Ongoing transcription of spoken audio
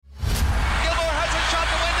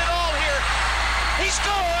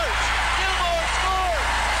scores! Gilmore scores!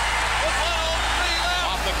 With 12, 3 left.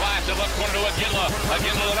 Off the glass, the left corner to Iginla.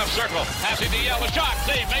 Iginla the left circle. Passing to Yell. A shot.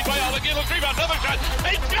 Save made by Yell. Iginla. Rebound. Another shot.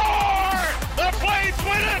 They score! The Flames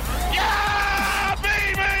win it! Yeah,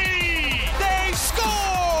 baby! They score!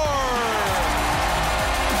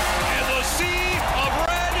 And the sea of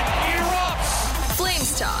red erupts.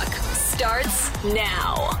 Flames Talk starts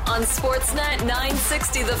now on Sportsnet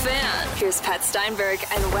 960 The Fan. Here's Pat Steinberg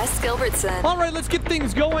and Wes Gilbertson. All right, let's get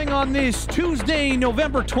things going on this Tuesday,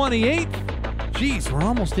 November 28th. Jeez, we're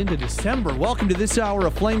almost into December. Welcome to this hour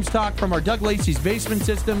of Flames Talk from our Doug Lacey's Basement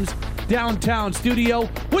Systems downtown studio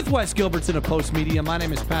with Wes Gilbertson of Post Media. My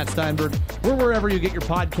name is Pat Steinberg. We're wherever you get your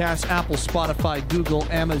podcasts, Apple, Spotify, Google,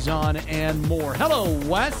 Amazon, and more. Hello,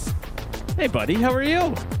 Wes. Hey, buddy. How are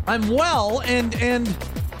you? I'm well, and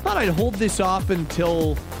thought I'd hold this off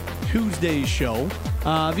until Tuesday's show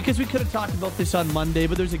because we could have talked about this on Monday,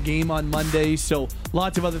 but there's a game on Monday, so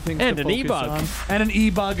lots of other things and to an focus e-bug on. And an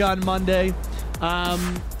e-bug on Monday.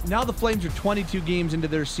 Now the Flames are 22 games into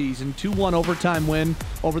their season, 2-1 overtime win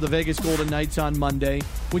over the Vegas Golden Knights on Monday,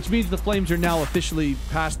 which means the Flames are now officially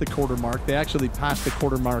past the quarter mark. They actually passed the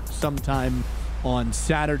quarter mark sometime on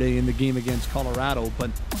Saturday in the game against Colorado, but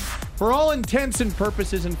for all intents and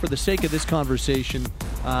purposes and for the sake of this conversation,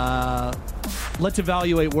 let's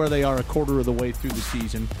evaluate where they are a quarter of the way through the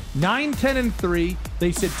season. 9-10-3.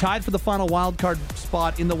 They sit tied for the final wild card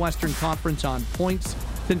spot in the Western Conference on points.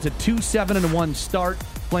 Since a 2-7-1 start,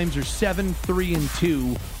 Flames are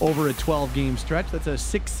 7-3-2 over a 12-game stretch. That's a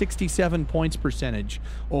 667 points percentage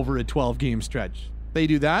over a 12-game stretch. They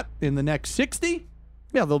do that in the next 60.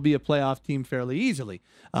 Yeah, they'll be a playoff team fairly easily.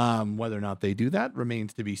 Whether or not they do that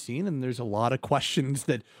remains to be seen, and there's a lot of questions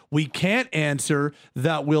that we can't answer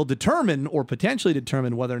that will determine or potentially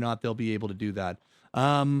determine whether or not they'll be able to do that.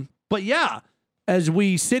 But yeah, as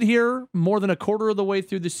we sit here more than a quarter of the way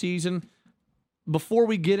through the season, before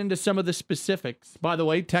we get into some of the specifics, by the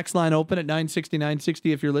way, text line open at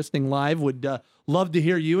 960-960 if you're listening live. Would love to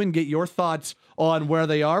hear you and get your thoughts on where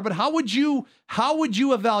they are. But how would you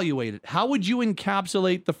evaluate it? How would you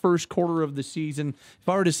encapsulate the first quarter of the season? If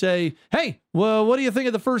I were to say, hey, well, what do you think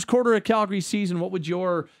of the first quarter of Calgary's season? What would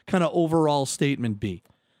your kind of overall statement be?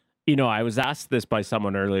 You know, I was asked this by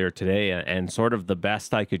someone earlier today, and sort of the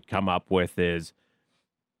best I could come up with is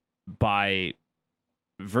by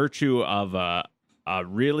virtue of a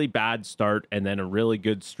really bad start and then a really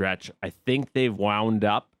good stretch, I think they've wound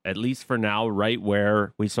up, at least for now, right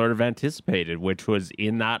where we sort of anticipated, which was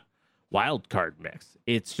in that wild card mix.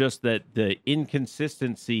 It's just that the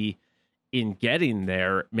inconsistency in getting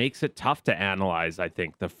there makes it tough to analyze, I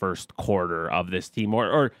think, the first quarter of this team,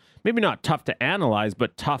 or maybe not tough to analyze,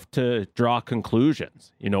 but tough to draw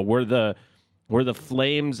conclusions. You know, were the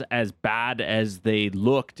Flames as bad as they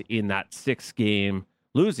looked in that 6-game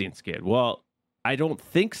losing skid? Well, I don't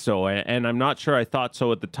think so, and I'm not sure I thought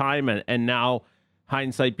so at the time, and now,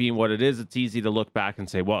 hindsight being what it is, it's easy to look back and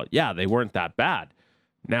say, well, yeah, they weren't that bad.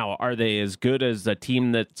 Now, are they as good as a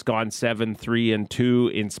team that's gone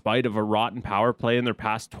 7-3-2 in spite of a rotten power play in their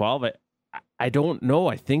past 12? I don't know.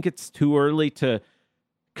 I think it's too early to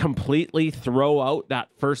completely throw out that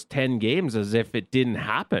first 10 games as if it didn't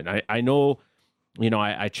happen. I know, you know,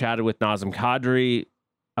 I chatted with Nazem Kadri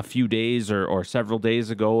a few days or several days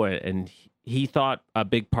ago, and he thought a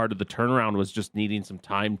big part of the turnaround was just needing some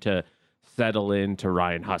time to settle into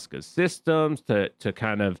Ryan Huska's systems, to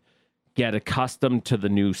kind of get accustomed to the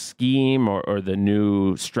new scheme or the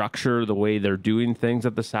new structure, the way they're doing things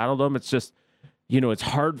at the Saddledome. It's just, you know, it's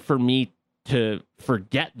hard for me to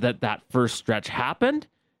forget that first stretch happened,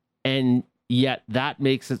 and yet that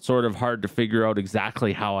makes it sort of hard to figure out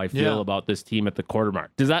exactly how I feel about this team at the quarter mark.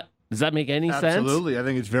 Does that make any sense? Absolutely. I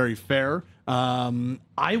think it's very fair.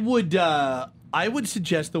 I would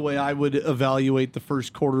suggest the way I would evaluate the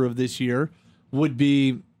first quarter of this year would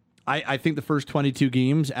be, I think the first 22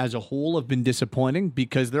 games as a whole have been disappointing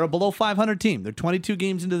because they're a below 500 team. They're 22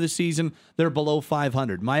 games into the season. They're below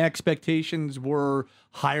 500. My expectations were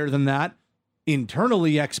higher than that.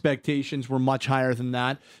 Internally, expectations were much higher than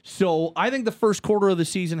that. So I think the first quarter of the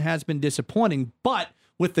season has been disappointing, but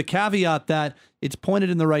with the caveat that it's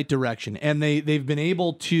pointed in the right direction, and they've been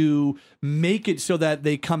able to make it so that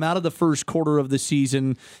they come out of the first quarter of the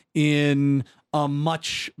season in a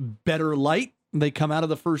much better light. They come out of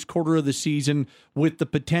the first quarter of the season with the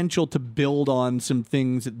potential to build on some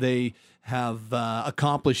things that they have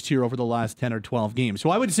accomplished here over the last 10 or 12 games.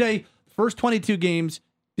 So I would say first 22 games,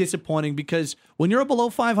 disappointing, because when you're a below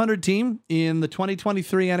 500 team in the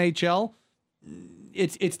 2023 NHL,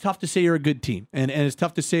 it's tough to say you're a good team, and it's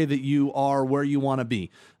tough to say that you are where you want to be,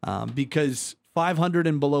 because 500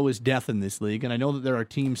 and below is death in this league, and I know that there are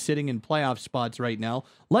teams sitting in playoff spots right now,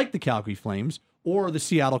 like the Calgary Flames, or the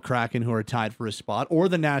Seattle Kraken, who are tied for a spot, or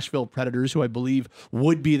the Nashville Predators, who I believe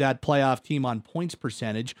would be that playoff team on points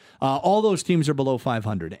percentage. All those teams are below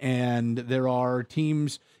 500, and there are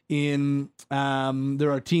teams in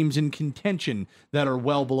contention that are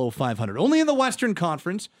well below 500. Only in the Western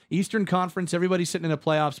Conference. Eastern Conference, everybody's sitting in a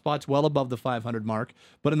playoff spots well above the 500 mark.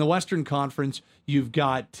 But in the Western Conference, you've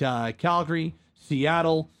got Calgary,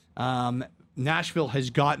 Seattle. Nashville has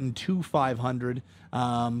gotten to 500.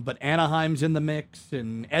 But Anaheim's in the mix,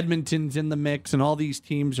 and Edmonton's in the mix, and all these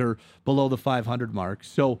teams are below the 500 mark.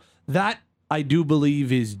 So that, I do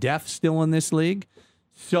believe, is death still in this league.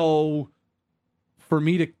 So for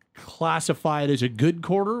me to classify it as a good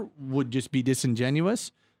quarter would just be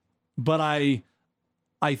disingenuous. But I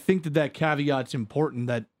think that caveat's important,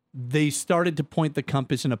 that they started to point the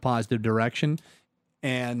compass in a positive direction.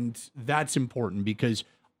 And that's important, because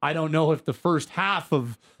I don't know if the first half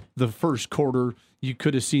of the first quarter you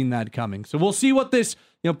could have seen that coming. So we'll see what this,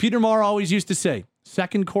 Peter Maher always used to say,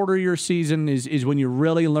 second quarter of your season is when you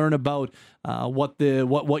really learn about what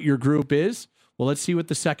your group is. Well, let's see what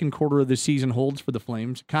the second quarter of the season holds for the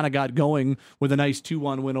Flames. Kind of got going with a nice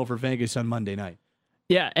 2-1 win over Vegas on Monday night.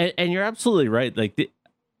 Yeah, and you're absolutely right. Like,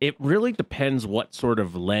 it really depends what sort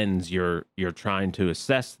of lens you're trying to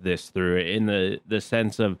assess this through, in the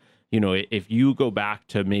sense of, if you go back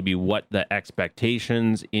to maybe what the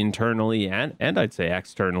expectations internally and I'd say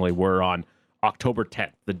externally were on October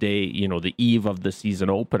 10th, the day, the eve of the season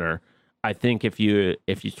opener. I think if you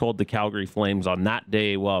told the Calgary Flames on that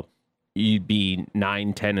day, well, you'd be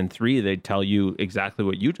 9-10-3, they'd tell you exactly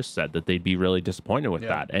what you just said, that they'd be really disappointed with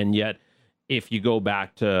that. And yet, if you go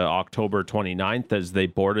back to October 29th, as they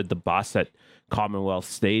boarded the bus at Commonwealth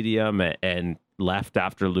Stadium and left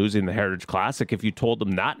after losing the Heritage Classic, if you told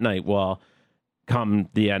them that night, well, come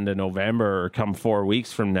the end of November or come 4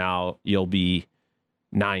 weeks from now, you'll be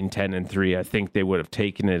 9-10-3, I think they would have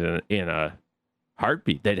taken it in a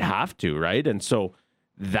heartbeat. They'd have to, right? And so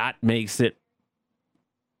that makes it,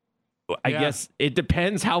 I guess it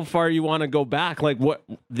depends how far you want to go back. Like, what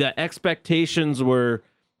the expectations were,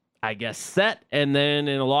 I guess, set, and then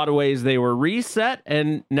in a lot of ways they were reset,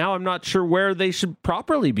 and now I'm not sure where they should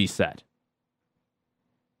properly be set.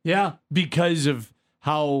 Yeah, because of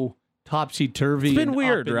how topsy-turvy. It's been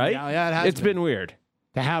weird, right? Yeah, it has. It's been weird.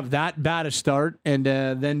 To have that bad a start and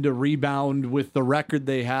then to rebound with the record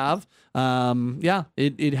they have.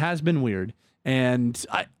 It has been weird. And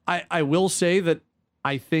I will say that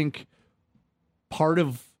I think part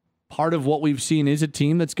of what we've seen is a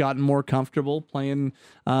team that's gotten more comfortable playing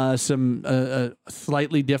some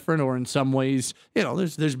slightly different, or in some ways,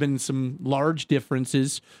 there's been some large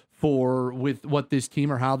differences with what this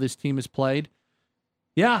team or how this team has played.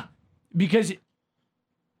 Yeah, because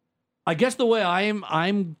I guess the way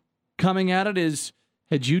I'm coming at it is,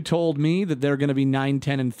 had you told me that they're going to be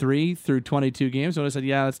 9-10-3 through 22 games, I would have said,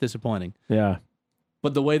 yeah, that's disappointing. Yeah.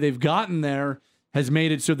 But the way they've gotten there has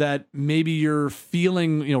made it so that maybe you're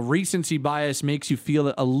feeling, recency bias makes you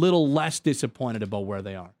feel a little less disappointed about where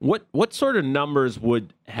they are. What sort of numbers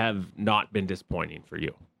would have not been disappointing for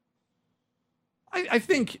you? I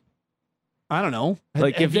think, I don't know.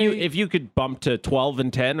 Like, if you could bump to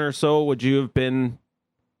 12-10 or so, would you have been?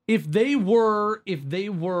 If they were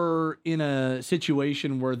in a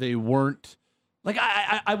situation where they weren't, like,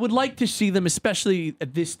 I would like to see them, especially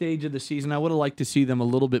at this stage of the season, I would have liked to see them a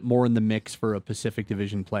little bit more in the mix for a Pacific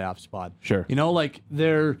Division playoff spot. Sure. Like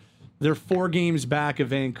they're 4 games back of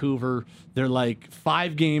Vancouver. They're like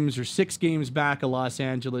 5 games or 6 games back of Los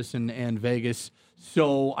Angeles and Vegas.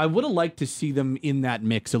 So I would have liked to see them in that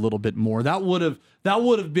mix a little bit more. That would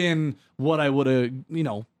have been what I would have,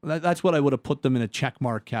 that's what I would have put them in a check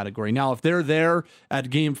mark category. Now, if they're there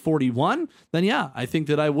at game 41, then yeah, I think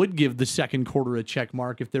that I would give the second quarter a check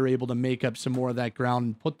mark if they're able to make up some more of that ground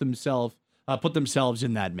and put themselves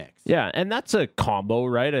in that mix. Yeah, and that's a combo,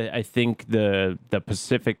 right? I think the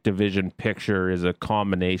Pacific Division picture is a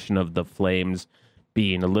combination of the Flames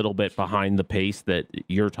being a little bit behind the pace that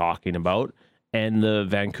you're talking about, and the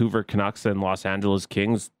Vancouver Canucks and Los Angeles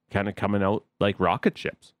Kings kind of coming out like rocket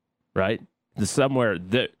ships, right?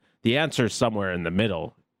 The answer is somewhere in the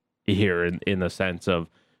middle here, in the sense of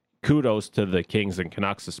kudos to the Kings and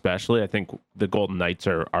Canucks especially. I think the Golden Knights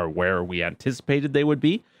are where we anticipated they would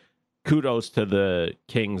be. Kudos to the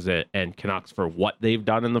Kings and Canucks for what they've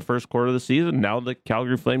done in the first quarter of the season. Now the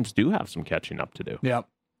Calgary Flames do have some catching up to do. Yeah,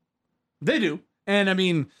 they do. And I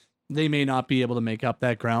mean, they may not be able to make up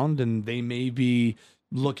that ground, and they may be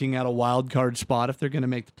looking at a wild card spot if they're going to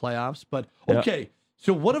make the playoffs. But okay,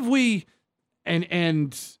 So what have we,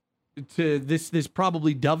 and this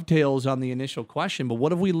probably dovetails on the initial question, but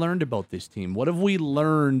what have we learned about this team? What have we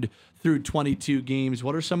learned through 22 games?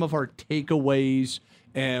 What are some of our takeaways,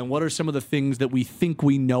 and what are some of the things that we think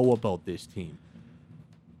we know about this team?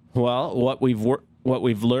 Well, what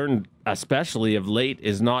we've learned, especially of late,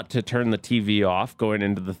 is not to turn the TV off going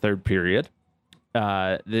into the third period.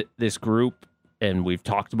 This group, and we've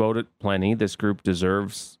talked about it plenty, this group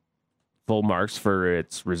deserves full marks for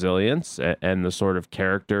its resilience and the sort of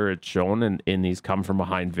character it's shown in these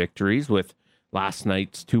come-from-behind victories, with last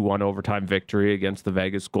night's 2-1 overtime victory against the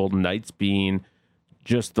Vegas Golden Knights being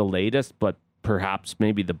just the latest, but perhaps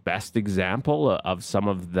maybe the best example of some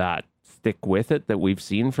of that stick with it that we've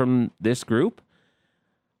seen from this group.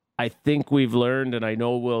 I think we've learned, and I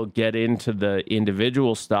know we'll get into the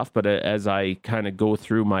individual stuff, but as I kind of go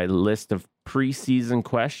through my list of preseason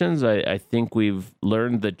questions, I think we've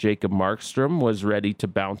learned that Jacob Markstrom was ready to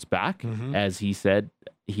bounce back, as he said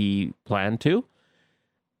he planned to.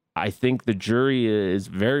 I think the jury is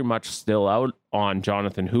very much still out on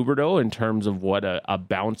Jonathan Huberdeau in terms of what a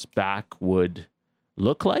bounce back would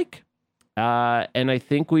look like. And I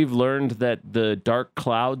think we've learned that the dark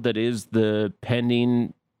cloud that is the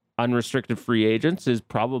pending unrestricted free agents is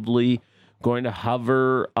probably going to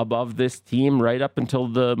hover above this team right up until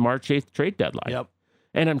the March 8th trade deadline. Yep.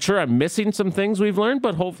 And I'm sure I'm missing some things we've learned,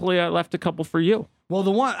 but hopefully I left a couple for you. Well,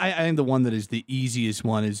 the one I think the one that is the easiest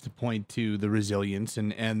one is to point to the resilience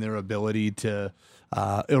and their ability to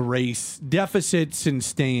erase deficits and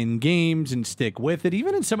stay in games and stick with it,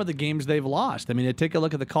 even in some of the games they've lost. I mean, take a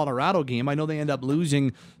look at the Colorado game. I know they end up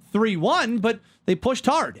losing 3-1, but they pushed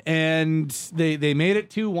hard and they made it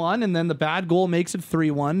 2-1, and then the bad goal makes it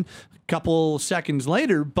 3-1 a couple seconds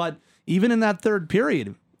later. But even in that third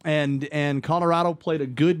period, and Colorado played a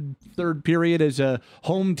good third period as a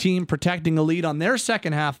home team protecting a lead on their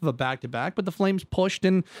second half of a back-to-back, but the Flames pushed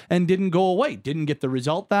and didn't go away. Didn't get the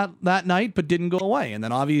result that night, but didn't go away. And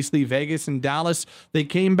then obviously Vegas and Dallas, they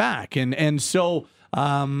came back. And so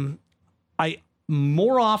I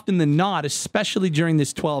more often than not, especially during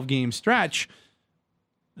this 12-game stretch,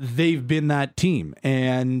 they've been that team.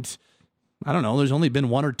 And I don't know, there's only been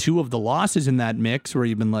one or two of the losses in that mix where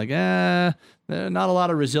you've been like, not a lot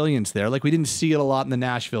of resilience there. Like, we didn't see it a lot in the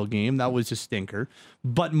Nashville game. That was a stinker.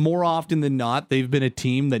 But more often than not, they've been a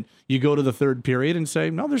team that you go to the third period and say,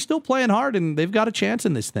 no, they're still playing hard and they've got a chance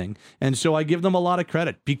in this thing. And so I give them a lot of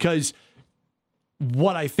credit, because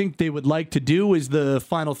what I think they would like to do is the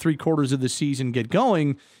final 3 quarters of the season get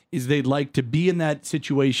going is they'd like to be in that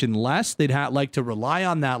situation less. They'd like to rely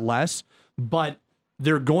on that less, but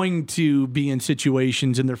they're going to be in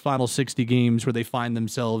situations in their final 60 games where they find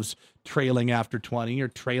themselves trailing after 20 or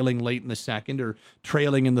trailing late in the second or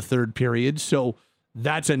trailing in the third period. So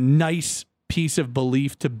that's a nice piece of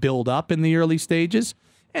belief to build up in the early stages.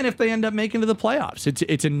 And if they end up making to the playoffs,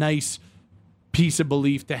 it's a nice piece of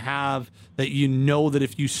belief to have, that you know that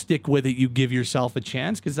if you stick with it, you give yourself a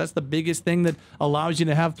chance, because that's the biggest thing that allows you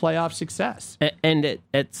to have playoff success. And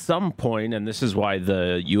at some point, and this is why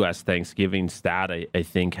the U.S. Thanksgiving stat, I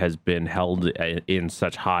think, has been held in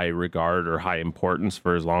such high regard or high importance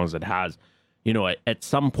for as long as it has, you know, at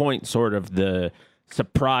some point, sort of the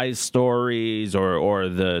surprise stories or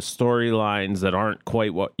the storylines that aren't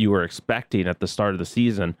quite what you were expecting at the start of the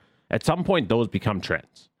season, at some point, those become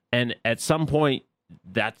trends. And at some point,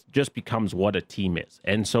 that just becomes what a team is.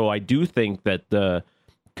 And so I do think that the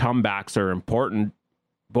comebacks are important,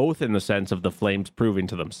 both in the sense of the Flames proving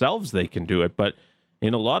to themselves they can do it, but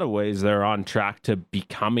in a lot of ways, they're on track to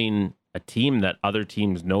becoming a team that other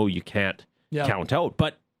teams know you can't count out.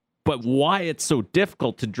 But why it's so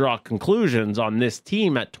difficult to draw conclusions on this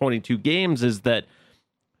team at 22 games is that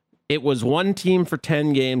it was one team for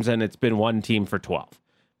 10 games and it's been one team for 12.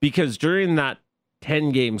 Because during that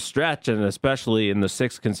 10-game stretch, and especially in the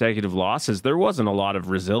 6 consecutive losses, there wasn't a lot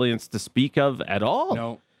of resilience to speak of at all.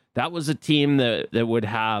 No. That was a team that would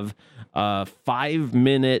have a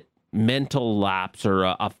 5-minute mental lapse or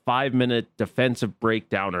a 5-minute defensive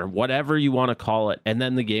breakdown or whatever you want to call it, and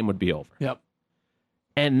then the game would be over. Yep.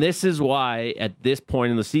 And this is why, at this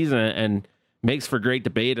point in the season, and makes for great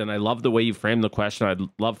debate, and I love the way you framed the question. I'd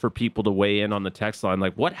love for people to weigh in on the text line.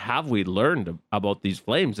 Like, what have we learned about these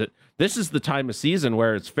Flames? This is the time of season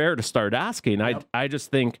where it's fair to start asking. Yep. I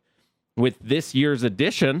just think with this year's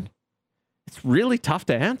edition, it's really tough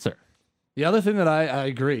to answer. The other thing that I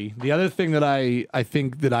agree, the other thing that I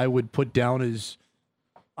think that I would put down is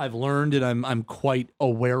I've learned and I'm quite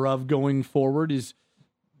aware of going forward is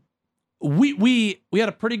we had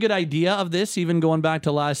a pretty good idea of this even going back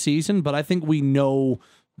to last season, but I think we know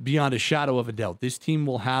beyond a shadow of a doubt this team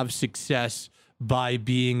will have success by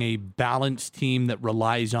being a balanced team that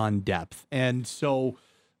relies on depth. And so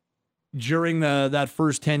during that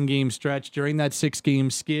first 10-game stretch, during that 6-game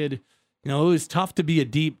skid, it was tough to be a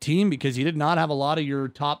deep team because you did not have a lot of your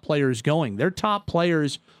top players going. Their top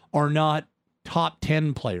players are not top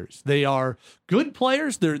 10 players. They are good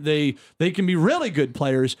players. They can be really good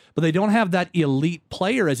players, but they don't have that elite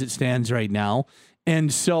player as it stands right now.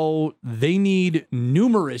 And so they need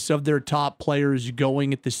numerous of their top players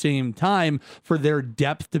going at the same time for their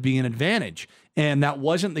depth to be an advantage. And that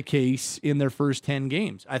wasn't the case in their first 10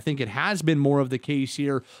 games. I think it has been more of the case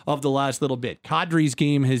here of the last little bit. Kadri's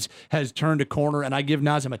game has turned a corner, and I give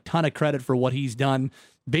Nazem a ton of credit for what he's done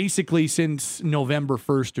basically since November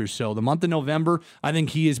 1st or so. The month of November, I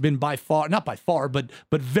think he has been not by far, but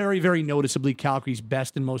very, very noticeably Calgary's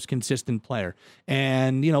best and most consistent player.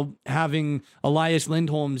 And, having Elias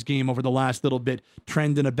Lindholm's game over the last little bit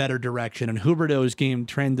trend in a better direction and Huberdeau's game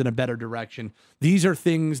trend in a better direction. These are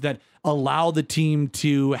things that allow the team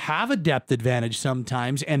to have a depth advantage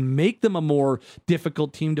sometimes and make them a more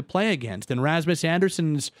difficult team to play against. And Rasmus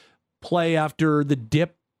Andersson's play after the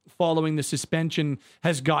dip following the suspension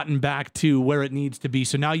has gotten back to where it needs to be.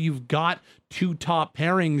 So now you've got two top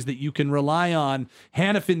pairings that you can rely on.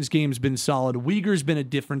 Hanifin's game's been solid. Uyghur's been a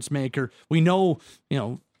difference maker. We know,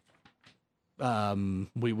 we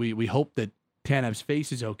hope that Tanev's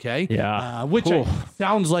face is okay. Yeah. Which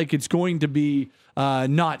sounds like it's going to be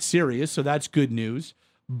not serious. So that's good news.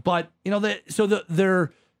 But,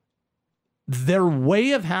 their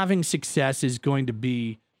way of having success is going to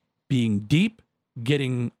be being deep,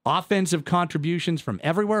 getting offensive contributions from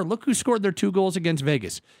everywhere. Look who scored their 2 goals against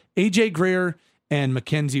Vegas. AJ Greer and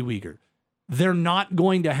Mackenzie Weegar. They're not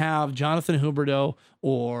going to have Jonathan Huberdeau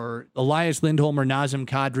or Elias Lindholm or Nazem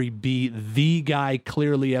Kadri be the guy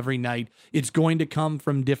clearly every night. It's going to come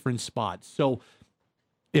from different spots. So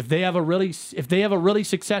if they have a really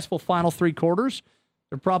successful final 3 quarters,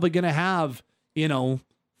 they're probably going to have,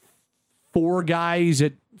 4 guys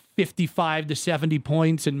at 55 to 70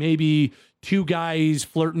 points and maybe 2 guys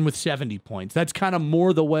flirting with 70 points. That's kind of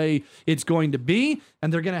more the way it's going to be.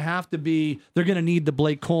 And they're going to need the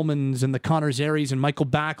Blake Colemans and the Connor Zaries and Michael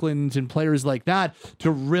Backlunds and players like that to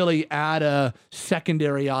really add a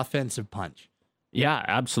secondary offensive punch. Yeah,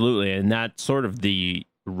 absolutely. And that's sort of the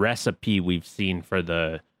recipe we've seen for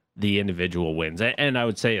the individual wins. And I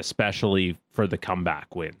would say especially for the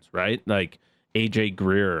comeback wins, right? Like AJ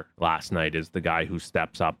Greer last night is the guy who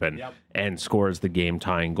steps up and scores the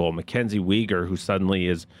game-tying goal. Mackenzie Weegar, who suddenly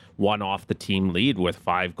is one off the team lead with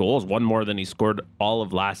 5 goals, one more than he scored all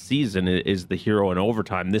of last season, is the hero in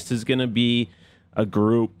overtime. This is going to be a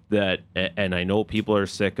group that, and I know people are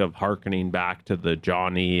sick of hearkening back to the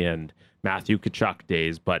Johnny and Matthew Tkachuk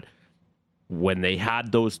days, but when they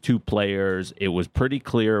had those 2 players, it was pretty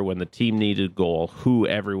clear when the team needed a goal who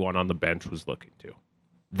everyone on the bench was looking to.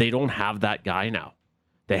 They don't have that guy now.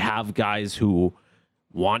 They have guys who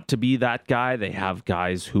want to be that guy. They have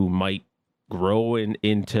guys who might grow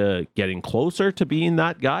into getting closer to being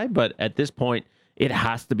that guy. But at this point, it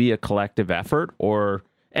has to be a collective effort.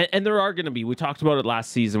 And there are going to be, we talked about it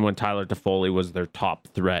last season when Tyler Toffoli was their top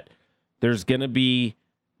threat. There's going to be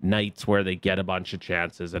nights where they get a bunch of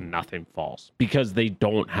chances and nothing falls because they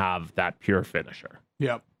don't have that pure finisher.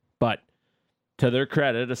 Yep. But to their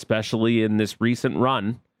credit, especially in this recent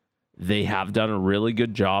run, they have done a really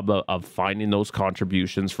good job of finding those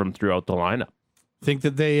contributions from throughout the lineup. Think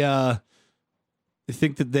that they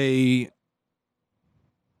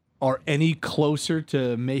are any closer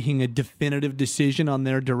to making a definitive decision on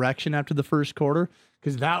their direction after the first quarter?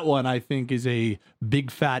 Because that one, I think, is a big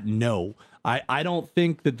fat no. I don't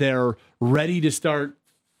think that they're ready to start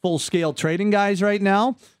full-scale trading guys right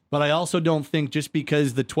now. But I also don't think just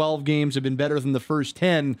because the 12 games have been better than the first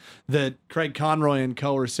 10 that Craig Conroy and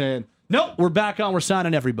co are saying, nope, we're back on, we're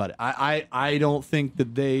signing everybody. I don't think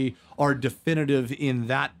that they are definitive in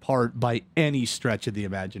that part by any stretch of the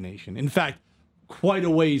imagination. In fact, quite a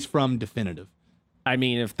ways from definitive. I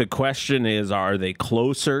mean, if the question is, are they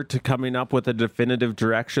closer to coming up with a definitive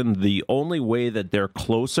direction? The only way that they're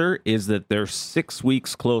closer is that they're 6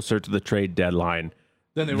 weeks closer to the trade deadline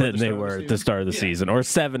than they were at the start of the season, or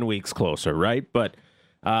 7 weeks closer, right? But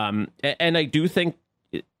and I do think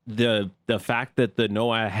the fact that the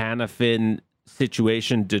Noah Hanifin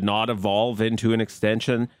situation did not evolve into an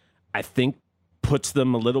extension, I think puts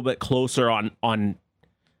them a little bit closer on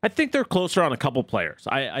I think they're closer on a couple players.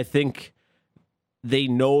 I think they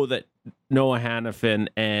know that Noah Hanifin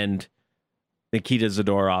and Nikita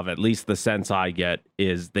Zadorov, at least the sense I get,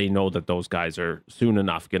 is they know that those guys are soon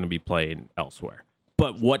enough going to be playing elsewhere.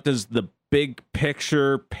 But what does the big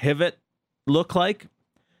picture pivot look like?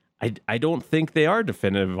 I don't think they are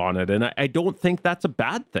definitive on it. And I don't think that's a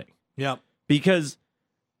bad thing. Yeah. Because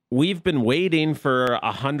we've been waiting for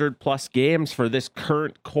 100+ games for this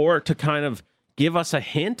current core to kind of give us a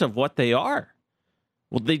hint of what they are.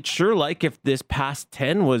 Well, they'd sure like if this past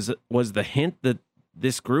 10 was the hint that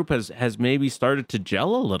this group has maybe started to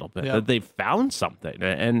gel a little bit, that they've found something.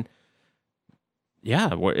 And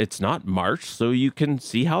yeah, it's not March, so you can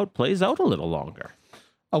see how it plays out a little longer.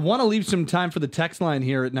 I want to leave some time for the text line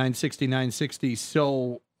here at 960.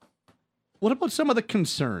 So what about some of the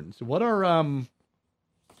concerns? What are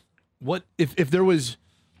what if there was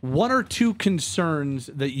one or two concerns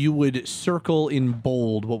that you would circle in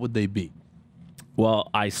bold, what would they be? Well,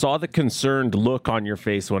 I saw the concerned look on your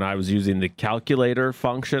face when I was using the calculator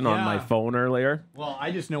function on my phone earlier. Well,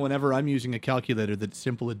 I just know whenever I'm using a calculator that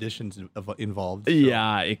simple addition's involved. So.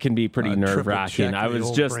 Yeah, it can be pretty nerve-wracking. I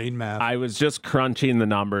was just crunching the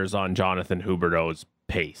numbers on Jonathan Huberdeau's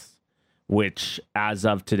pace, which as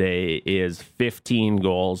of today is 15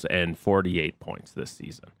 goals and 48 points this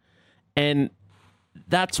season. And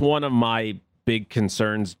that's one of my big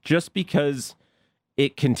concerns, just because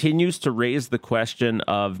it continues to raise the question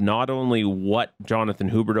of not only what Jonathan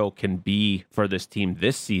Huberdeau can be for this team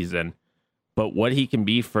this season, but what he can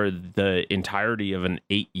be for the entirety of an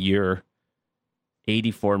 8-year,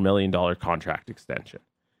 $84 million contract extension.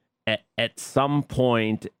 At some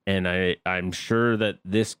point, and I'm sure that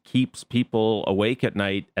this keeps people awake at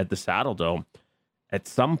night at the Saddle Dome, at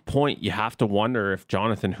some point you have to wonder if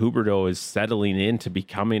Jonathan Huberdeau is settling into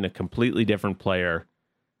becoming a completely different player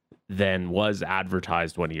than was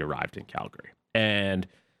advertised when he arrived in Calgary. And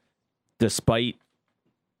despite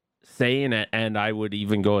saying it, and I would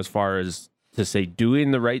even go as far as to say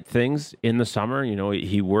doing the right things in the summer,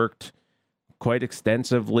 he worked quite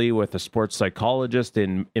extensively with a sports psychologist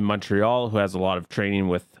in Montreal who has a lot of training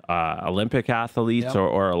with Olympic athletes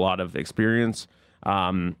or a lot of experience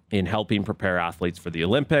in helping prepare athletes for the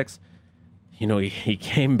Olympics. He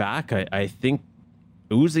came back, I think,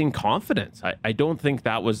 oozing confidence. I don't think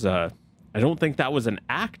that was an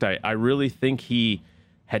act. I really think he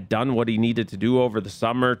had done what he needed to do over the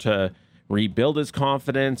summer to rebuild his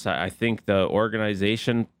confidence. I think the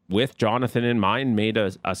organization, with Jonathan in mind, made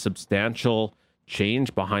a substantial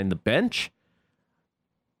change behind the bench.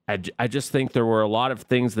 I just think there were a lot of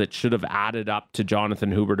things that should have added up to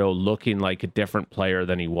Jonathan Huberdeau looking like a different player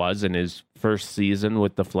than he was in his first season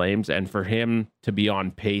with the Flames, and for him to be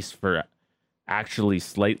on pace for actually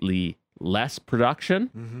slightly less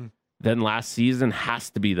production than last season has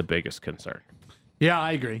to be the biggest concern. Yeah,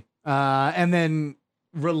 I agree. And then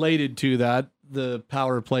related to that, the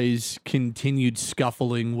power play's continued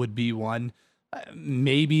scuffling would be one.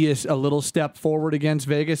 Maybe a little step forward against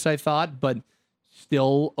Vegas, I thought, but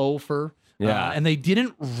still 0 for. Yeah. And they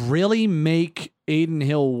didn't really make Aiden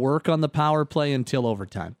Hill work on the power play until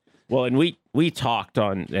overtime. Well, and we talked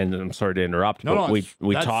on, and I'm sorry to interrupt, but we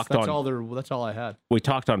talked on. That's all I had. We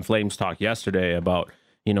talked on Flames Talk yesterday about,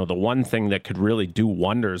 the one thing that could really do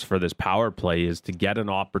wonders for this power play is to get an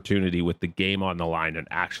opportunity with the game on the line and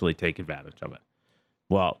actually take advantage of it.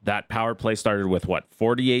 Well, that power play started with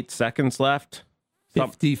 48 seconds left?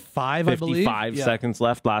 55, I believe. 55 seconds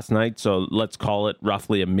left last night. So let's call it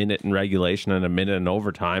roughly a minute in regulation and a minute in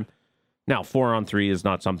overtime. Now, 4-on-3 is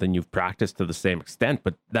not something you've practiced to the same extent,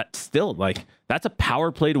 but that's still that's a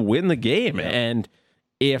power play to win the game. Yeah. And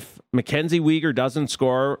if Mackenzie Weegar doesn't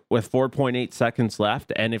score with 4.8 seconds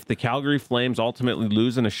left, and if the Calgary Flames ultimately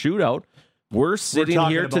lose in a shootout, we're sitting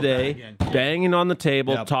here today banging on the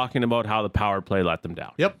table talking about how the power play let them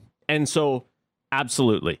down. Yep. And so,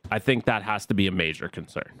 absolutely, I think that has to be a major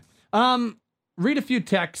concern. Read a few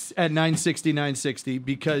texts at 960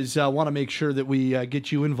 because I want to make sure that we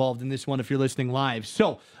get you involved in this one if you're listening live.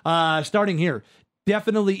 So, starting here,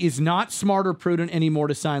 definitely is not smart or prudent anymore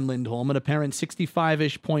to sign Lindholm, an apparent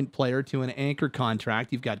 65-ish point player to an anchor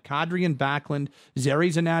contract. You've got Kadri and Backlund.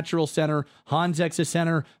 Zeri's a natural center. Hansek's a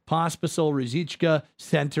center. Pospisil, Ruzicka,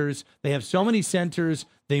 centers. They have so many centers.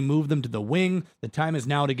 They move them to the wing. The time is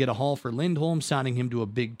now to get a haul for Lindholm. Signing him to a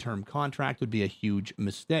big-term contract would be a huge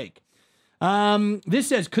mistake. This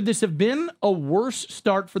says, could this have been a worse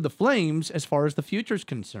start for the Flames as far as the future is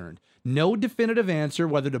concerned? No definitive answer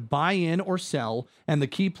whether to buy in or sell, and the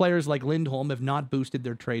key players like Lindholm have not boosted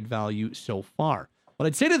their trade value so far. What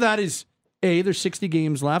I'd say to that is, there's 60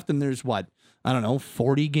 games left, and there's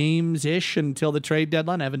 40 games-ish until the trade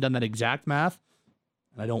deadline. I haven't done that exact math,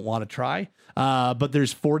 and I don't want to try. But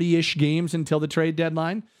there's 40-ish games until the trade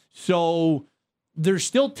deadline. So there's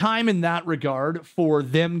still time in that regard for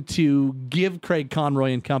them to give Craig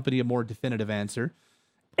Conroy and company a more definitive answer.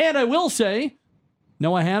 And I will say,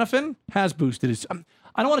 Noah Hannafin has boosted his...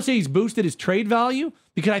 I don't want to say he's boosted his trade value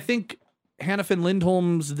because I think Hanifin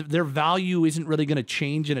Lindholm's, their value isn't really going to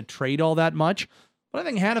change in a trade all that much. But I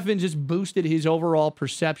think Hanifin just boosted his overall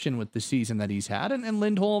perception with the season that he's had. And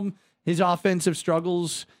Lindholm, his offensive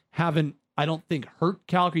struggles haven't, I don't think, hurt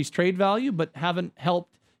Calgary's trade value, but haven't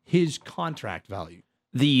helped his contract value.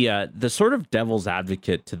 The sort of devil's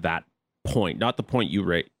advocate to that point, not the point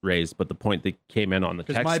you raised, but the point that came in on the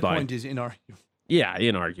text line. Because my point is inarguable. Yeah,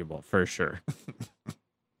 inarguable, for sure.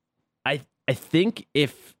 I think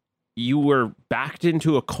if you were backed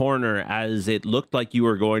into a corner as it looked like you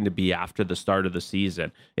were going to be after the start of the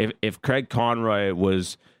season, if Craig Conroy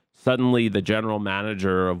was suddenly the general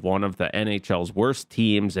manager of one of the NHL's worst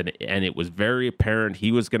teams and it was very apparent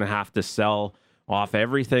he was going to have to sell off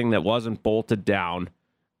everything that wasn't bolted down,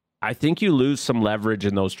 I think you lose some leverage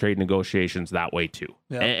in those trade negotiations that way too.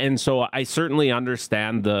 Yeah. And so I certainly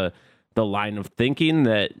understand the line of thinking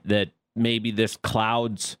that maybe this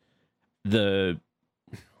clouds or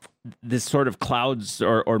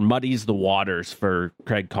muddies the waters for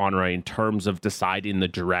Craig Conroy in terms of deciding the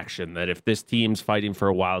direction, that if this team's fighting for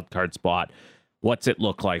a wild card spot, what's it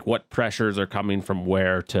look like? What pressures are coming from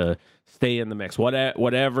where to stay in the mix?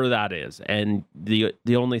 Whatever that is. And the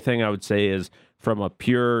only thing I would say is, from a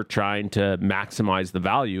pure trying to maximize the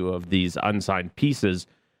value of these unsigned pieces,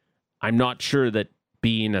 I'm not sure that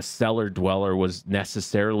being a cellar dweller was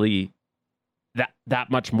necessarily that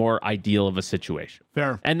much more ideal of a situation.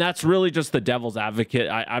 Fair. And that's really just the devil's advocate.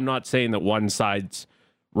 I'm not saying that one side's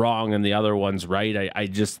wrong and the other one's right. I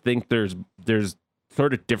just think there's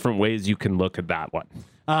sort of different ways you can look at that one.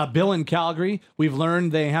 Bill in Calgary, we've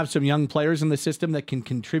learned they have some young players in the system that can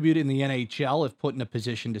contribute in the NHL if put in a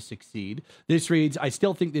position to succeed. This reads, I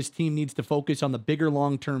still think this team needs to focus on the bigger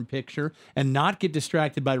long-term picture and not get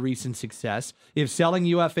distracted by recent success. If selling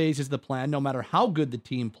UFAs is the plan, no matter how good the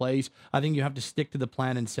team plays, I think you have to stick to the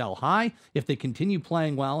plan and sell high. If they continue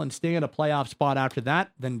playing well and stay in a playoff spot after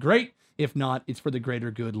that, then great. If not, it's for the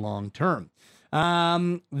greater good long-term.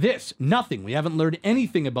 Nothing. We haven't learned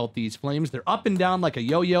anything about these Flames. They're up and down like a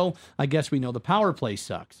yo-yo. I guess we know the power play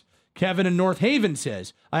sucks. Kevin in North Haven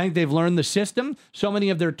says, I think they've learned the system. So many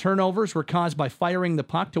of their turnovers were caused by firing the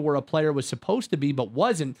puck to where a player was supposed to be but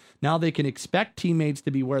wasn't. Now they can expect teammates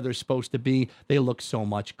to be where they're supposed to be. They look so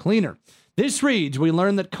much cleaner. This reads, we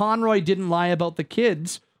learned that Conroy didn't lie about the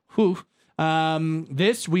kids.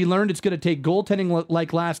 We learned it's going to take goaltending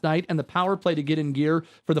like last night and the power play to get in gear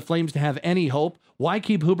for the Flames to have any hope. Why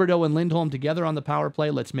keep Huberdeau and Lindholm together on the power play?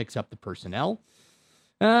 Let's mix up the personnel.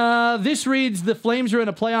 This reads, the Flames are in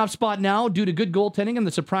a playoff spot now due to good goaltending and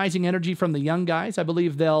the surprising energy from the young guys. I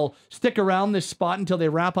believe they'll stick around this spot until they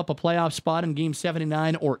wrap up a playoff spot in game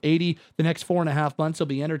 79 or 80. The next 4.5 months will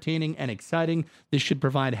be entertaining and exciting. This should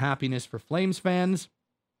provide happiness for Flames fans.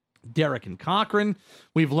 Derek and Cochrane,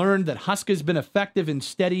 we've learned that Husk has been effective in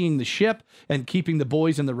steadying the ship and keeping the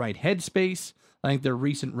boys in the right headspace. I think their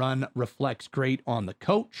recent run reflects great on the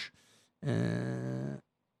coach.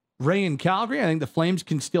 Ray in Calgary, I think the Flames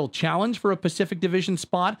can still challenge for a Pacific Division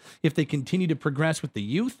spot if they continue to progress with the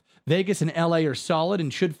youth. Vegas and LA are solid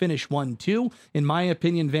and should finish 1-2. In my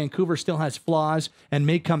opinion, Vancouver still has flaws and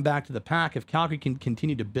may come back to the pack. If Calgary can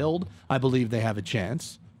continue to build, I believe they have a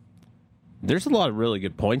chance. There's a lot of really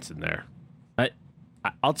good points in there.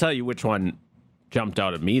 I'll tell you which one jumped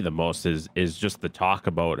out at me the most is just the talk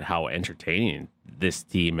about how entertaining this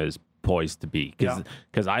team is poised to be.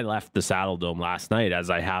 Because I left the Saddle Dome last night, as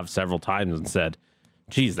I have several times, and said,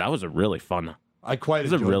 geez, that was a really fun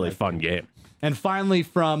fun game. And finally,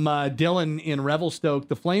 from Dylan in Revelstoke,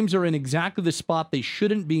 the Flames are in exactly the spot they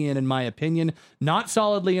shouldn't be in my opinion. Not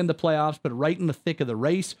solidly in the playoffs, but right in the thick of the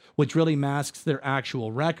race, which really masks their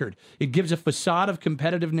actual record. It gives a facade of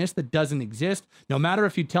competitiveness that doesn't exist. No matter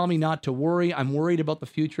if you tell me not to worry, I'm worried about the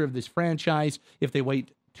future of this franchise if they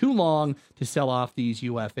wait too long to sell off these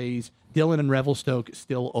UFAs. Dylan in Revelstoke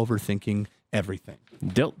still overthinking everything.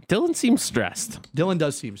 Dylan seems stressed. Dylan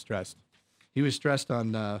does seem stressed. He was stressed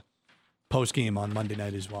on... post-game on Monday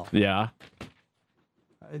night as well. Yeah.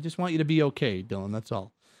 I just want you to be okay, Dylan. That's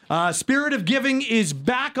all. Spirit of Giving is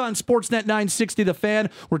back on Sportsnet 960 The Fan.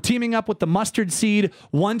 We're teaming up with the Mustard Seed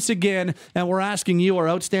once again, and we're asking you, our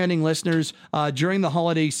outstanding listeners, during the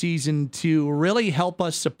holiday season to really help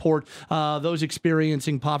us support those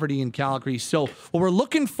experiencing poverty in Calgary. So what we're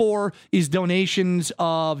looking for is donations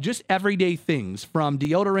of just everyday things, from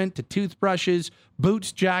deodorant to toothbrushes,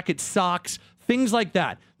 boots, jackets, socks, things like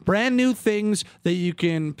that. brand new things that you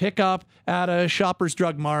can pick up at a Shoppers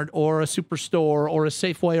Drug Mart or a Superstore or a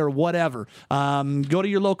Safeway or whatever. Go to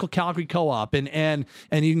your local Calgary Co-op and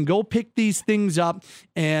you can go pick these things up.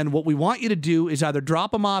 And what we want you to do is either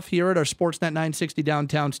drop them off here at our Sportsnet 960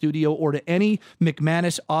 downtown studio or to any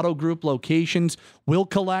McManus Auto Group locations. We'll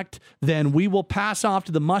collect, then we will pass off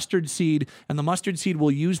to the Mustard Seed, and the Mustard Seed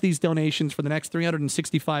will use these donations for the next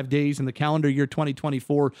 365 days in the calendar year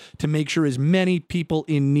 2024 to make sure as many people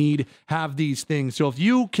in need have these things. So if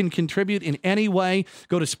you can contribute in any way,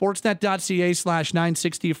 go to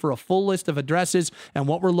sportsnet.ca/960 for a full list of addresses. And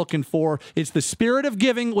what we're looking for is the spirit of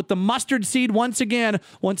giving with the Mustard Seed once again.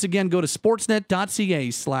 Once again, go to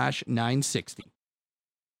sportsnet.ca/960.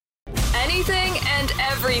 Anything and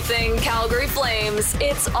everything Calgary Flames.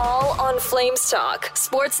 It's all on Flames Talk.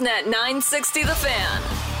 Sportsnet 960 The Fan.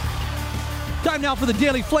 Time now for the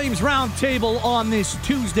Daily Flames Roundtable on this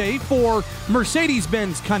Tuesday for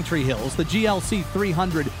Mercedes-Benz Country Hills. The GLC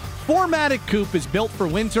 300 4MATIC Coupe is built for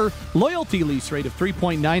winter. Loyalty lease rate of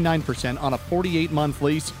 3.99% on a 48-month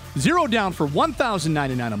lease. Zero down for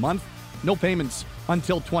 $1,099 a month. No payments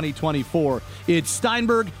until 2024. It's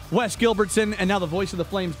Steinberg, Wes Gilbertson, and now the voice of the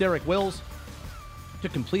Flames, Derek Wills, to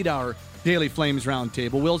complete our Daily Flames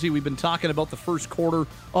Roundtable. Willsy, we've been talking about the first quarter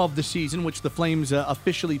of the season, which the Flames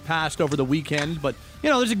officially passed over the weekend. But,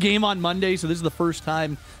 there's a game on Monday, so this is the first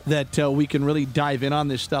time that we can really dive in on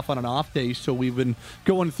this stuff on an off day. So we've been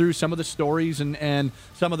going through some of the stories and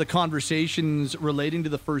some of the conversations relating to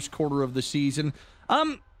the first quarter of the season.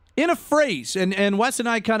 In a phrase, and Wes and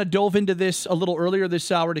I kind of dove into this a little earlier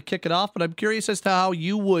this hour to kick it off, but I'm curious as to how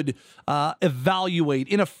you would evaluate,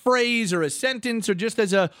 in a phrase or a sentence or just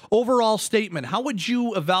as a overall statement, how would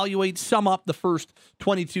you sum up the first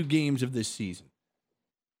 22 games of this season?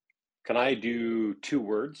 Can I do 2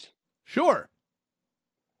 words? Sure.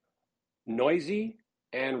 Noisy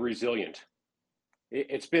and resilient.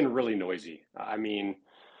 It's been really noisy.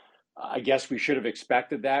 I guess we should have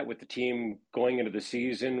expected that with the team going into the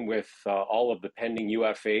season with all of the pending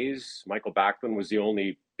UFAs. Michael Backlund was the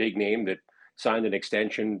only big name that signed an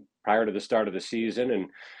extension prior to the start of the season. And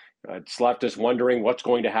it's left us wondering what's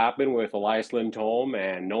going to happen with Elias Lindholm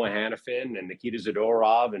and Noah Hanifin and Nikita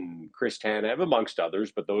Zadorov and Chris Tanev, amongst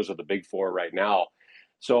others, but those are the big 4 right now.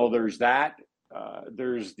 So there's that.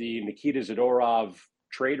 There's the Nikita Zadorov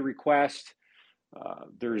trade request.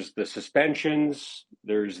 There's the suspensions.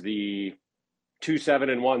 There's the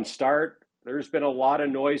 2-7-1 start. There's been a lot of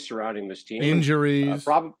noise surrounding this team. Injuries.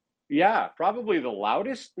 Probably the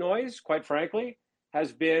loudest noise, quite frankly,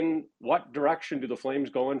 has been what direction do the Flames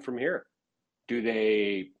go in from here? Do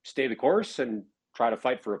they stay the course and try to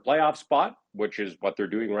fight for a playoff spot, which is what they're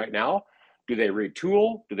doing right now? Do they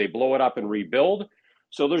retool? Do they blow it up and rebuild?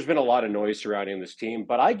 So there's been a lot of noise surrounding this team,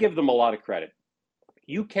 but I give them a lot of credit.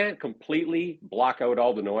 You can't completely block out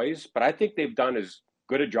all the noise, but I think they've done as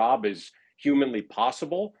good a job as humanly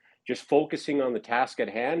possible, just focusing on the task at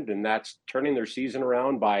hand, and that's turning their season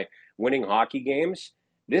around by winning hockey games.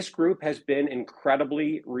 This group has been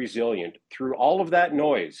incredibly resilient through all of that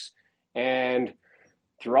noise and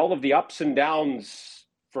through all of the ups and downs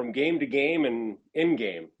from game to game and in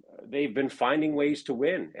game. They've been finding ways to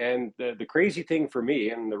win. And the crazy thing for me,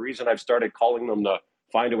 and the reason I've started calling them the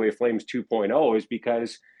Find Away Flames 2.0 is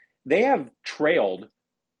because they have trailed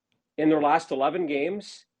in their last 11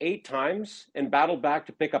 games 8 times and battled back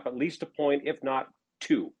to pick up at least a point, if not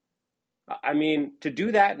 2. To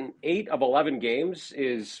do that in 8 of 11 games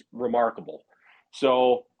is remarkable.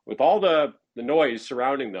 So with all the noise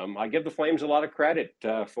surrounding them, I give the Flames a lot of credit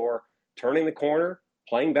for turning the corner,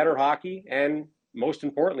 playing better hockey, and most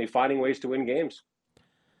importantly, finding ways to win games.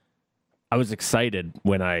 I was excited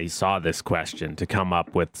when I saw this question to come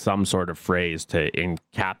up with some sort of phrase to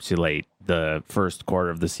encapsulate the first quarter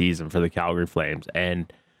of the season for the Calgary Flames.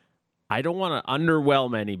 And I don't want to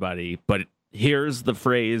underwhelm anybody, but here's the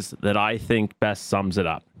phrase that I think best sums it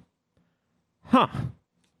up.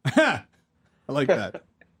 I like that.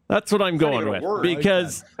 That's what I'm going with,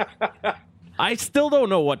 because I still don't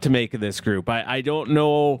know what to make of this group. I don't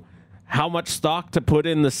know how much stock to put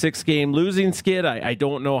in the 6-game losing skid. I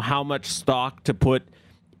don't know how much stock to put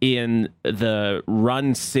in the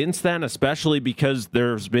run since then, especially because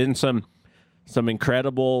there's been some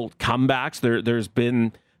incredible comebacks. There's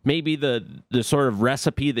been maybe the sort of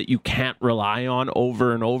recipe that you can't rely on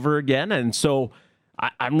over and over again. And so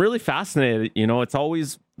I'm really fascinated. It's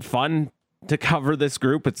always fun to cover this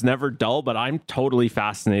group. It's never dull, but I'm totally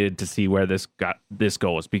fascinated to see where this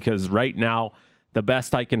goes, because right now, the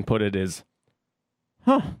best I can put it is,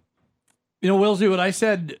 You know, Willsey, what I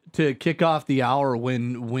said to kick off the hour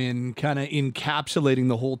when kind of encapsulating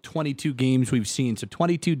the whole 22 games we've seen. So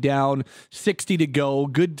 22 down, 60 to go.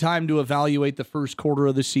 Good time to evaluate the first quarter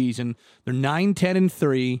of the season. They're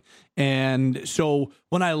 9-10-3. And so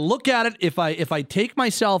when I look at it, if I take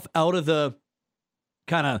myself out of the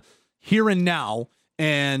kind of here and now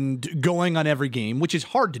and going on every game, which is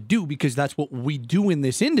hard to do because that's what we do in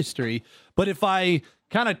this industry. But if I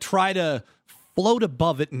kind of try to float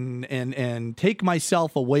above it and take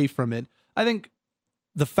myself away from it, I think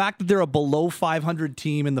the fact that they're a below 500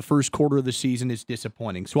 team in the first quarter of the season is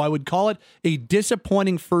disappointing. So I would call it a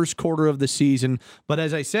disappointing first quarter of the season. But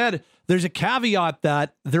as I said, there's a caveat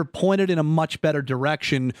that they're pointed in a much better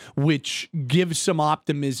direction, which gives some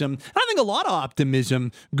optimism. I think a lot of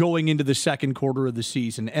optimism going into the second quarter of the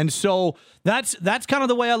season. And so that's kind of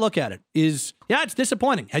the way I look at it is, yeah, it's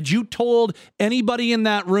disappointing. Had you told anybody in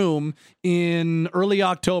that room in early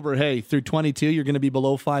October, hey, through 22, you're going to be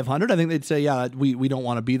below 500, I think they'd say, yeah, we don't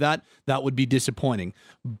want to be that. That would be disappointing.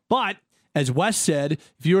 But as Wes said,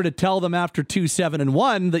 if you were to tell them after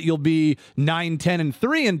 2-7-1 that you'll be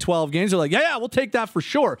 9-10-3 in 12 games, they're like, yeah, we'll take that for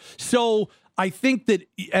sure. So I think that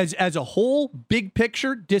as a whole, big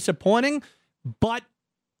picture, disappointing, but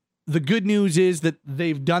the good news is that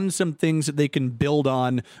they've done some things that they can build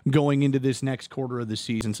on going into this next quarter of the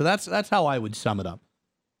season. So that's how I would sum it up.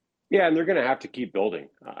 Yeah, and they're going to have to keep building.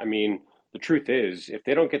 I mean, the truth is, if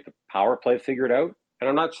they don't get the power play figured out, and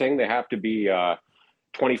I'm not saying they have to be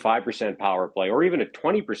 25% power play or even a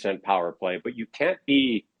 20% power play, but you can't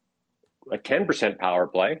be a 10% power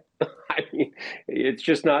play. I mean, it's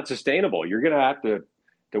just not sustainable. You're going to have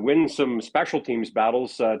to win some special teams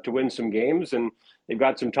battles to win some games, and they've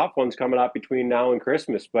got some tough ones coming up between now and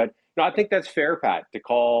Christmas. But no, I think that's fair, Pat, to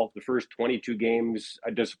call the first 22 games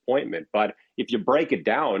a disappointment. But if you break it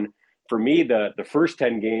down, for me, the first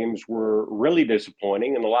 10 games were really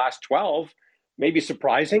disappointing, and the last 12 maybe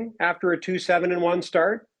surprising after a 2-7-1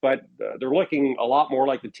 start, but they're looking a lot more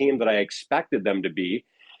like the team that I expected them to be.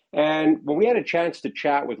 And when we had a chance to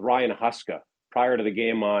chat with Ryan Huska prior to the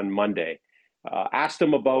game on Monday, asked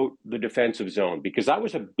him about the defensive zone, because that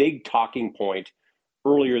was a big talking point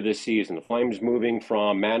earlier this season. The Flames moving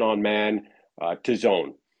from man-on-man to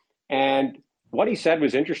zone. And what he said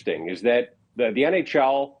was interesting, is that the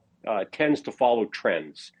NHL tends to follow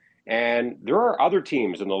trends. And there are other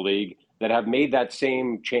teams in the league that have made that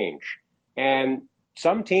same change. And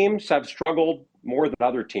some teams have struggled more than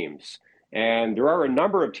other teams. And there are a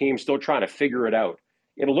number of teams still trying to figure it out.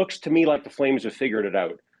 It looks to me like the Flames have figured it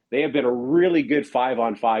out. They have been a really good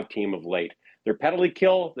 5-on-5 team of late. Their penalty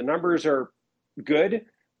kill, the numbers are good,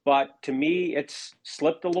 but to me, it's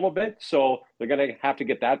slipped a little bit. So they're going to have to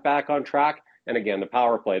get that back on track. And again, the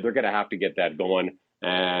power play, they're going to have to get that going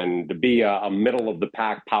and to be a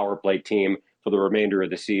middle-of-the-pack power play team for the remainder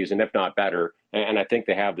of the season, if not better. And I think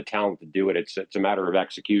they have the talent to do it. It's a matter of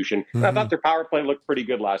execution. Mm-hmm. I thought their power play looked pretty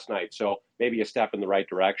good last night, so maybe a step in the right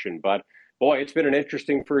direction. But boy, it's been an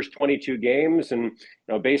interesting first 22 games. And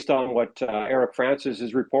based on what Eric Francis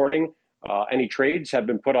is reporting, any trades have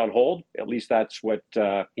been put on hold. At least that's what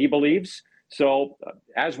he believes. So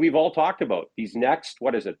as we've all talked about, these next,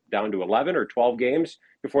 down to 11 or 12 games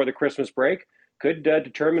before the Christmas break could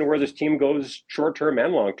determine where this team goes short-term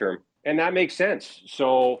and long-term. And that makes sense.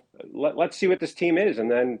 So let's see what this team is and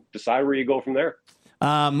then decide where you go from there.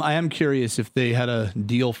 I am curious if they had a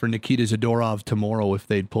deal for Nikita Zadorov tomorrow, if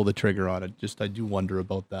they'd pull the trigger on it. I do wonder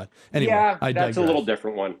about that. Anyway, yeah, that's a little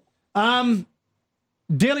different one.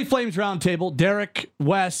 Daily Flames Roundtable, Derek,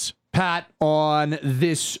 Wes, Pat, on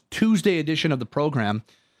this Tuesday edition of the program.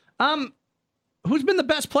 Who's been the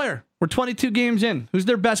best player? We're 22 games in. Who's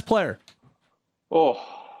their best player? Oh,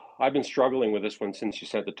 I've been struggling with this one since you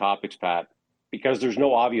sent the topics, Pat, because there's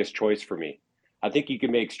no obvious choice for me. I think you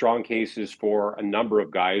can make strong cases for a number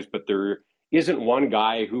of guys, but there isn't one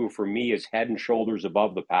guy who, for me, is head and shoulders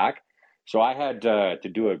above the pack. So I had to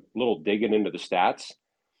do a little digging into the stats.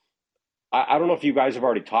 I don't know if you guys have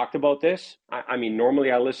already talked about this. I mean,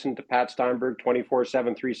 normally I listen to Pat Steinberg 24/7,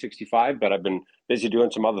 365, but I've been busy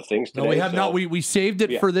doing some other things today. No, we have not. We saved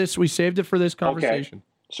it for this. We saved it for this conversation. Okay.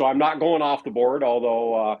 So I'm not going off the board,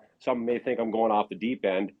 although some may think I'm going off the deep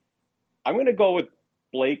end. I'm going to go with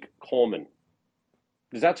Blake Coleman.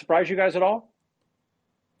 Does that surprise you guys at all?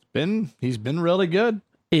 He's been really good.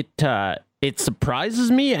 It surprises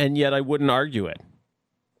me, and yet I wouldn't argue it.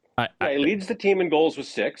 He leads the team in goals with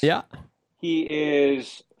 6. Yeah. He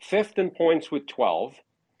is 5th in points with 12.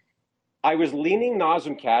 I was leaning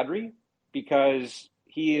Nazem Kadri because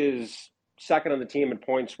he is 2nd on the team in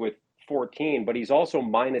points with 14, but he's also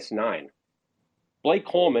 -9. Blake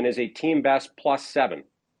Coleman is a team best +7.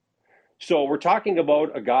 So we're talking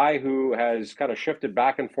about a guy who has kind of shifted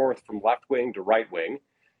back and forth from left wing to right wing.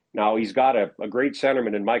 Now he's got a great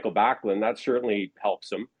centerman in Michael Backlund. That certainly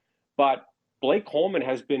helps him. But Blake Coleman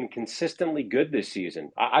has been consistently good this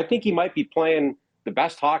season. I think he might be playing the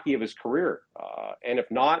best hockey of his career. And if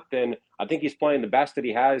not, then I think he's playing the best that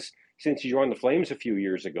he has since he joined the Flames a few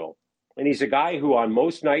years ago. And he's a guy who on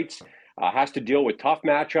most nights has to deal with tough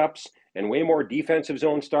matchups and way more defensive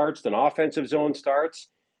zone starts than offensive zone starts.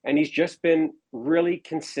 And he's just been really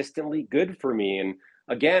consistently good for me. And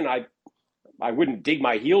again, I wouldn't dig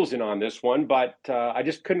my heels in on this one, but I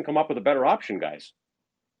just couldn't come up with a better option, guys.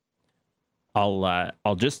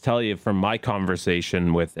 I'll just tell you from my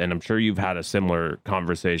conversation with, and I'm sure you've had a similar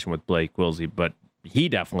conversation with Blake Wilsey, but he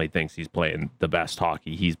definitely thinks he's playing the best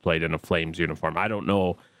hockey he's played in a Flames uniform. I don't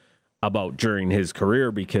know about during his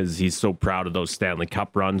career because he's so proud of those Stanley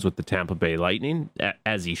Cup runs with the Tampa Bay Lightning,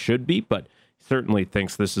 as he should be, but certainly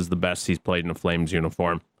thinks this is the best he's played in a Flames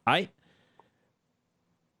uniform.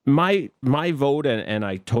 My vote, and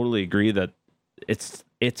I totally agree that it's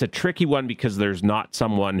a tricky one because there's not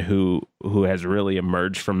someone who has really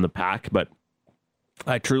emerged from the pack, but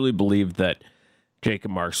I truly believe that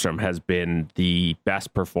Jacob Markstrom has been the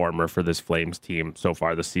best performer for this Flames team so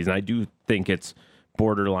far this season. I do think it's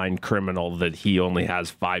borderline criminal that he only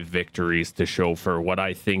has 5 victories to show for what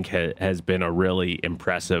I think has been a really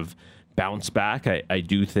impressive bounce back. I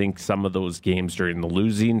do think some of those games during the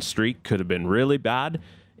losing streak could have been really bad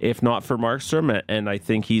if not for Markstrom, and I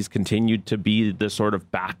think he's continued to be the sort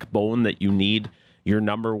of backbone that you need your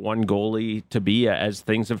number one goalie to be as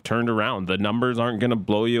things have turned around. The numbers aren't going to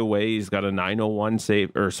blow you away. He's got a 901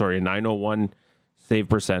 save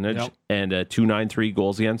percentage and a 293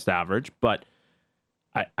 goals against average, but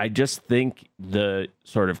I just think the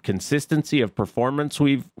sort of consistency of performance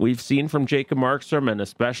we've seen from Jacob Markstrom, and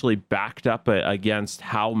especially backed up against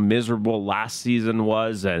how miserable last season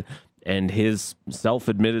was, and his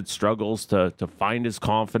self-admitted struggles to find his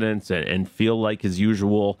confidence and feel like his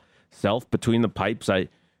usual self between the pipes.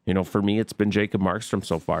 For me, it's been Jacob Markstrom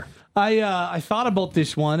so far. I thought about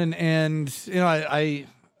this one, and I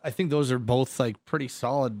think those are both like pretty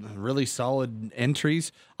solid, really solid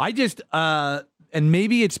entries. I just and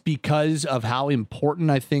maybe it's because of how important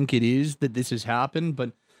I think it is that this has happened,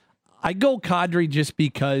 but I go Kadri just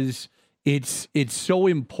because it's so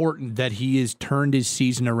important that he has turned his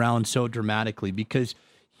season around so dramatically, because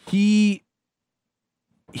he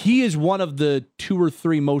is one of the 2 or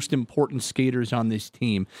 3 most important skaters on this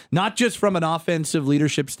team, not just from an offensive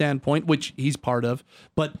leadership standpoint, which he's part of,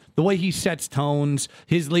 but the way he sets tones,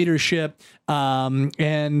 his leadership, and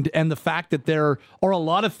the fact that there are a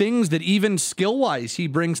lot of things that even skill-wise he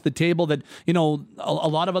brings to the table that, a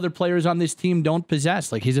lot of other players on this team don't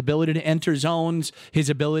possess, like his ability to enter zones, his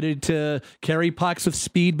ability to carry pucks with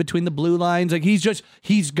speed between the blue lines. Like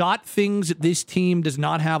he's got things that this team does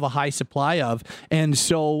not have a high supply of. And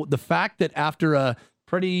so the fact that after a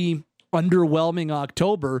pretty underwhelming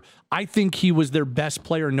October, I think he was their best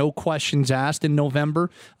player, no questions asked, in November.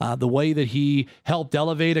 The way that he helped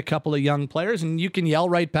elevate a couple of young players, and you can yell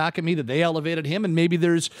right back at me that they elevated him, and maybe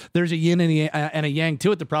there's a yin and a yang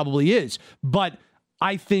to it. There probably is, but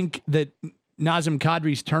I think that Nazem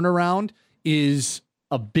Kadri's turnaround is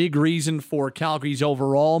a big reason for Calgary's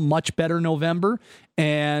overall much better November.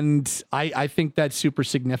 And I think that's super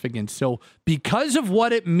significant. So because of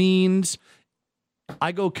what it means,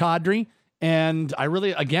 I go Kadri. And I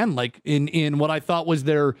really, again, like in what I thought was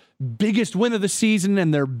their biggest win of the season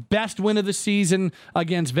and their best win of the season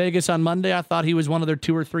against Vegas on Monday, I thought he was one of their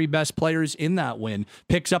 2 or 3 best players in that win.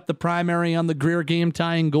 Picks up the primary on the Greer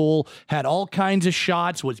game-tying goal, had all kinds of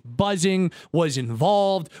shots, was buzzing, was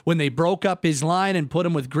involved. When they broke up his line and put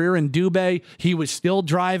him with Greer and Dubé, he was still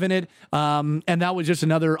driving it. And that was just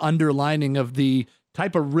another underlining of the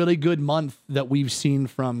type of really good month that we've seen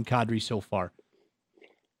from Kadri so far.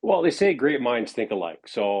 Well, they say great minds think alike.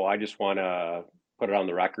 So I just want to put it on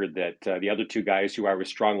the record that the other 2 guys who I was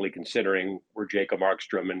strongly considering were Jacob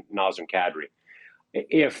Markstrom and Nazem Kadri.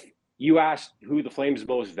 If you asked who the Flames'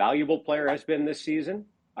 most valuable player has been this season,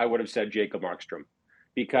 I would have said Jacob Markstrom.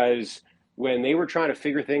 Because when they were trying to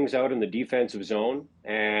figure things out in the defensive zone,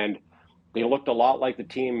 and they looked a lot like the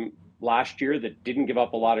team last year that didn't give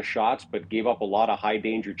up a lot of shots but gave up a lot of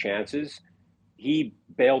high-danger chances, he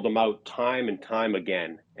bailed them out time and time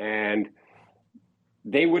again. And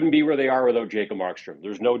they wouldn't be where they are without Jacob Markstrom.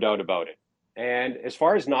 There's no doubt about it. And as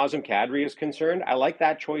far as Nazem Kadri is concerned, I like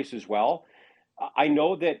that choice as well. I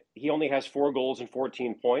know that he only has 4 goals and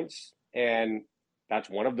 14 points, and that's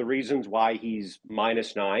one of the reasons why he's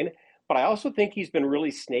 -9. But I also think he's been really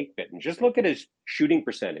snake bitten. Just look at his shooting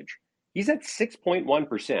percentage. He's at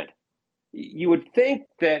 6.1%. you would think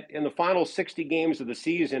that in the final 60 games of the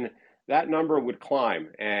season, that number would climb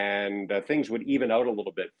and things would even out a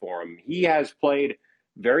little bit for him. He has played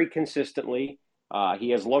very consistently. He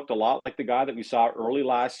has looked a lot like the guy that we saw early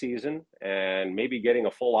last season, and maybe getting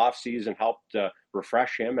a full off season helped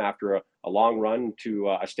refresh him after a long run to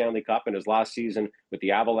a Stanley Cup in his last season with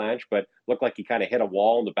the Avalanche, but looked like he kind of hit a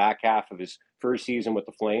wall in the back half of his first season with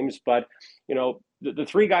the Flames. But, you know, the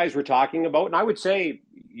three guys we're talking about, and I would say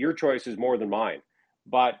your choice is more than mine,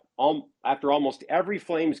 but after almost every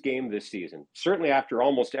Flames game this season, certainly after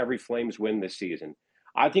almost every Flames win this season,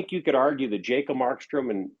 I think you could argue that Jacob Markstrom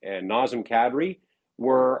and Nazem Kadri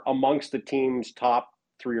were amongst the team's top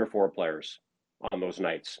 3 or 4 players on those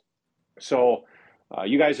nights. So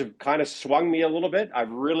you guys have kind of swung me a little bit.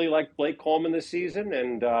 I've really liked Blake Coleman this season,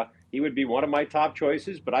 and he would be one of my top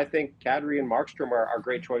choices, but I think Kadri and Markstrom are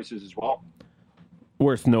great choices as well.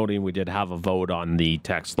 Worth noting, we did have a vote on the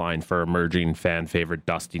text line for emerging fan favorite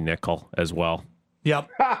Dusty Nickel as well. Yep.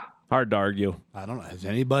 Hard to argue. I don't know. Has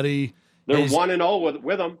anybody... They're 1-0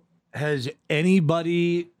 with them. Has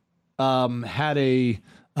anybody had a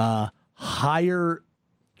higher,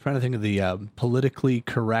 trying to think of the politically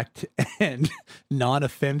correct and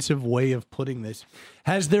non-offensive way of putting this,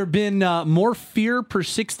 has there been more fear per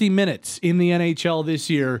 60 minutes in the NHL this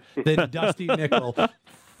year than Dusty Nickel?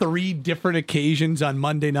 3 different occasions on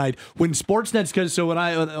Monday night when Sportsnet's, because so when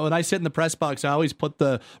I sit in the press box, I always put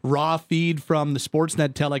the raw feed from the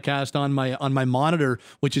Sportsnet telecast on my monitor,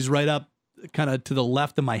 which is right up kind of to the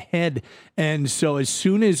left of my head. And so as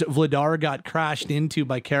soon as Vladar got crashed into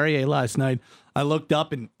by Carrier last night, I looked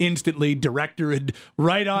up and instantly directed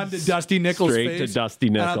right onto Dusty Nickel's Straight face. to Dusty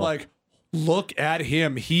Nickel. And I'm like, look at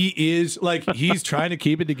him. He is like, he's trying to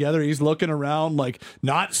keep it together. He's looking around, like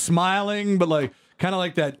not smiling, but like kind of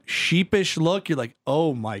like that sheepish look. You're like,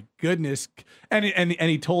 oh my goodness. And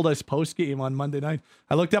he told us post game on Monday night.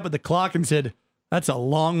 I looked up at the clock and said, that's a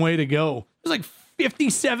long way to go. It was like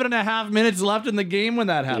 57 and a half minutes left in the game when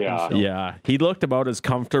that happened. Yeah. So. Yeah, he looked about as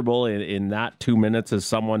comfortable in that 2 minutes as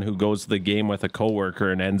someone who goes to the game with a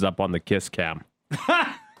coworker and ends up on the kiss cam.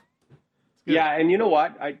 Yeah, and you know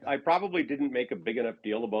what? I probably didn't make a big enough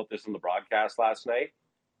deal about this in the broadcast last night,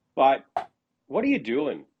 but what are you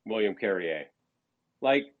doing, William Carrier?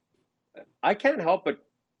 Like, I can't help but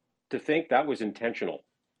to think that was intentional.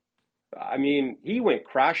 I mean, he went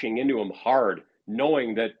crashing into him hard,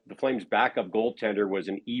 knowing that the Flames' backup goaltender was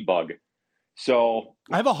an e-bug. So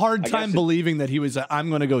I have a hard time believing that he was, I'm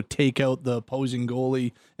going to go take out the opposing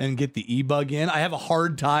goalie and get the e-bug in. I have a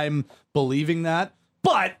hard time believing that.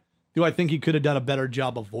 But do I think he could have done a better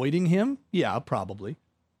job avoiding him? Yeah, probably.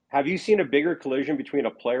 Have you seen a bigger collision between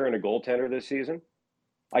a player and a goaltender this season?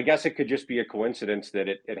 I guess it could just be a coincidence that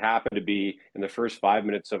it happened to be in the first 5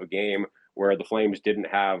 minutes of a game where the Flames didn't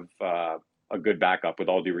have a good backup, with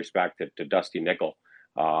all due respect to Dusty Nickel.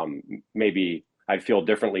 Maybe I'd feel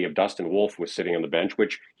differently if Dustin Wolf was sitting on the bench,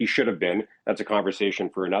 which he should have been. That's a conversation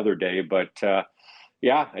for another day. But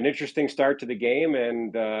yeah, an interesting start to the game.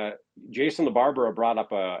 And Jason LaBarbera brought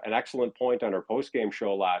up an excellent point on our post-game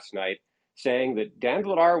show last night, saying that Dan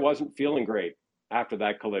Vladar wasn't feeling great after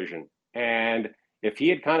that collision. And if he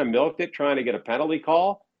had kind of milked it trying to get a penalty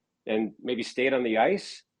call and maybe stayed on the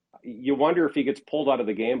ice, you wonder if he gets pulled out of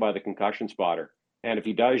the game by the concussion spotter. And if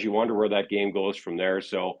he does, you wonder where that game goes from there.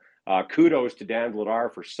 So kudos to Dan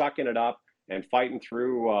Vladar for sucking it up and fighting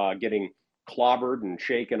through getting clobbered and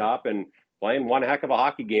shaken up and playing one heck of a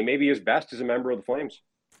hockey game, maybe his best as a member of the Flames.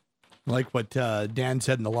 Like what Dan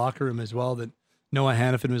said in the locker room as well, that Noah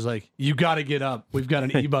Hannafin was like, you got to get up. We've got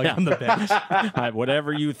an e-bug on the bench.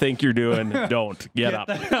 Whatever you think you're doing, don't. Get up.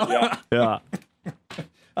 Yeah.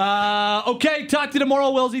 Okay, talk to you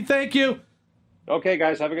tomorrow, Wilsey. Thank you. Okay,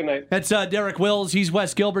 guys, have a good night. That's Derek Wills. He's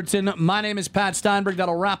Wes Gilbertson. My name is Pat Steinberg.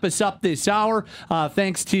 That'll wrap us up this hour.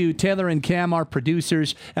 Thanks to Taylor and Cam, our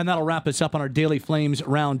producers. And that'll wrap us up on our Daily Flames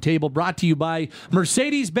Roundtable, brought to you by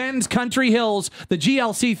Mercedes-Benz Country Hills. The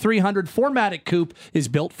GLC 300 4MATIC Coupe is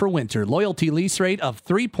built for winter. Loyalty lease rate of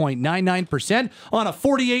 3.99% on a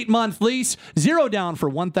 48-month lease. 0 down for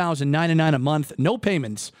 $1,099 a month. No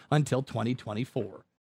payments until 2024.